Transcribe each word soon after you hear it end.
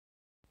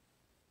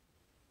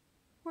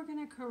we're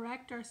going to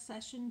correct our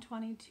session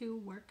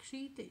 22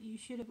 worksheet that you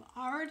should have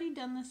already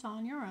done this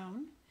on your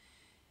own.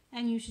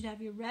 And you should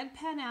have your red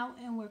pen out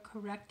and we're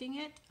correcting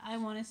it. I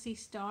want to see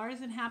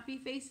stars and happy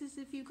faces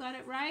if you got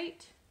it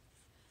right.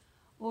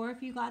 Or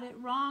if you got it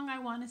wrong, I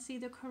want to see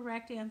the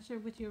correct answer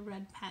with your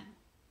red pen.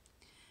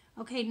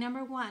 Okay,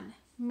 number 1,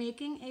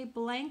 making a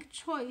blank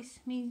choice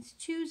means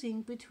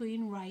choosing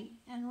between right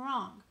and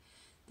wrong.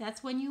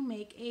 That's when you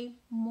make a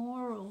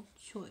moral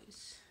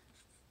choice.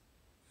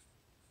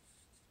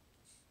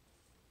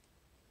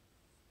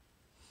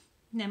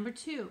 Number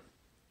 2,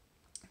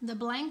 the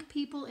blank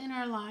people in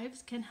our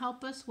lives can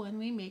help us when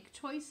we make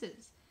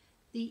choices.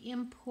 The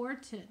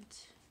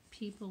important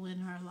people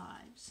in our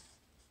lives.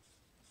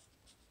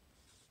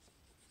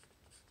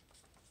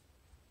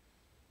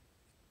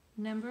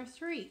 Number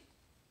 3,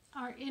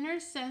 our inner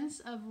sense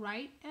of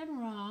right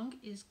and wrong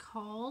is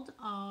called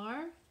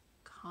our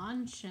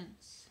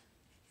conscience.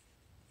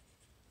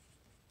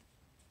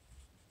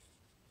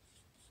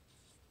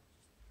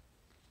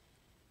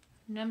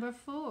 Number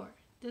 4,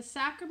 the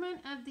sacrament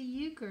of the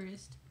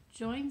Eucharist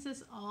joins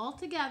us all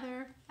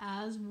together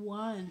as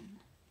one.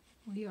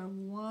 We are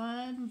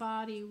one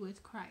body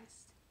with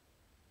Christ.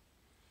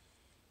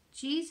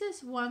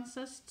 Jesus wants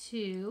us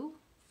to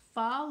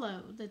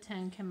follow the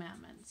 10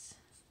 Commandments.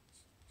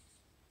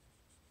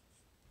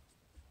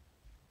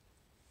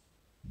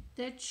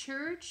 The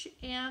church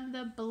and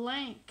the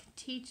blank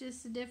teach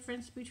us the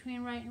difference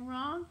between right and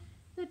wrong.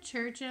 The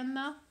church and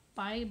the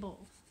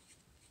Bible.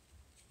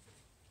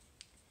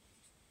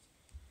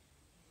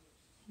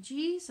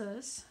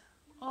 Jesus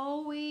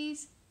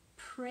always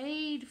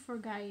prayed for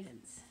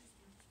guidance.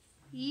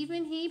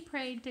 Even he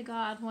prayed to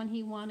God when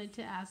he wanted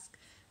to ask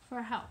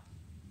for help.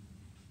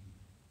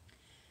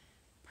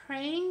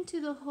 Praying to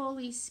the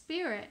Holy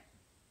Spirit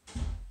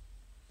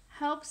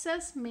helps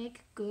us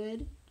make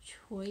good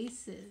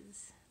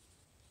choices.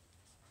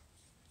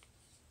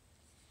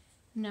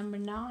 Number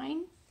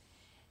 9,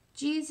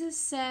 Jesus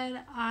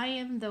said, I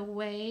am the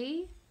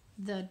way,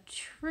 the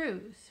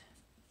truth,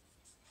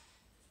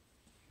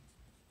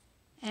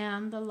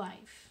 and the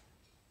life.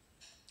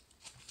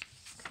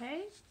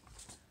 Okay?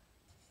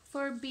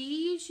 For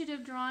B, you should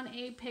have drawn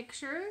a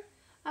picture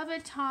of a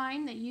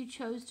time that you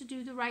chose to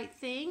do the right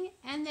thing,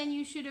 and then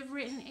you should have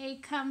written a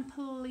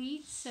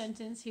complete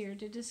sentence here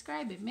to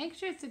describe it. Make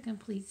sure it's a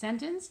complete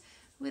sentence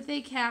with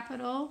a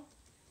capital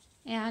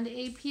and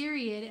a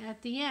period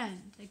at the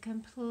end. A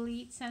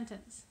complete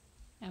sentence.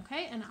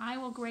 Okay? And I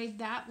will grade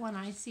that when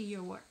I see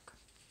your work.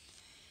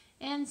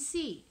 And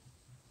C,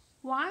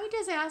 why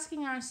does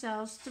asking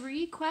ourselves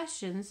 3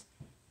 questions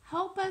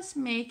help us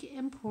make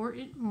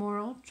important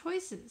moral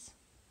choices?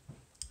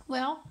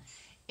 Well,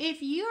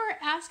 if you are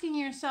asking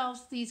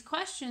yourselves these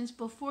questions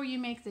before you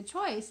make the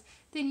choice,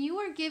 then you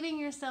are giving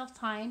yourself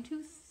time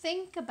to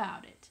think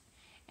about it.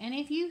 And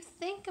if you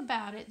think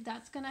about it,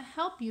 that's going to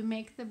help you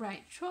make the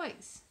right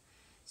choice.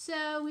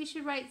 So we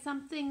should write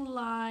something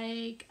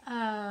like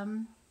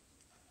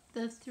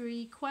the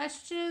 3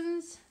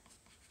 questions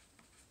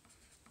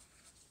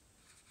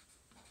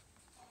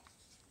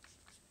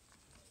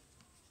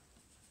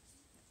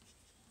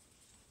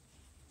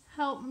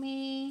help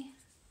me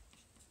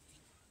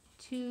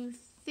to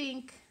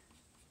think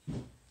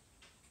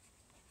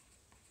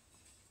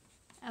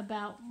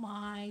about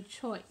my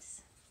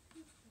choice.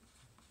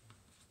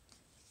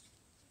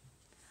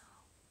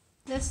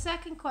 The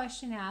second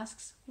question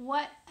asks,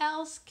 what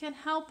else can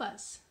help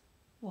us?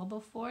 Well,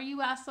 before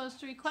you ask those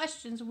 3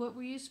 questions, what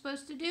were you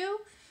supposed to do?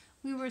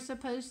 We were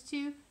supposed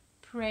to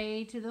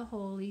pray to the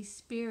Holy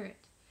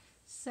Spirit.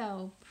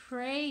 So,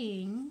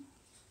 praying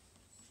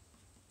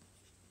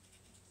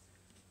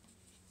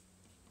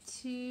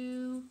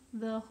to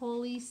the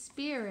Holy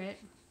Spirit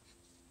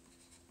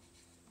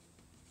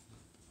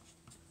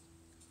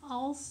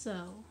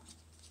also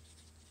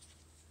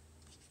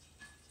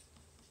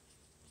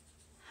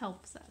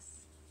helps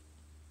us.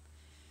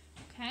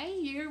 Okay,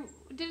 you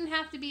didn't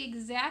have to be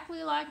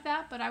exactly like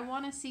that, but I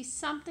want to see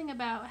something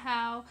about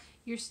how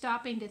you're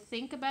stopping to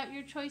think about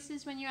your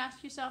choices when you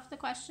ask yourself the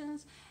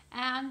questions.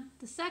 And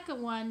the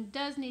second one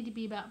does need to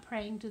be about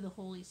praying to the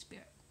Holy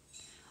Spirit.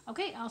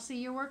 Okay, I'll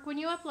see your work when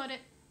you upload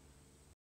it.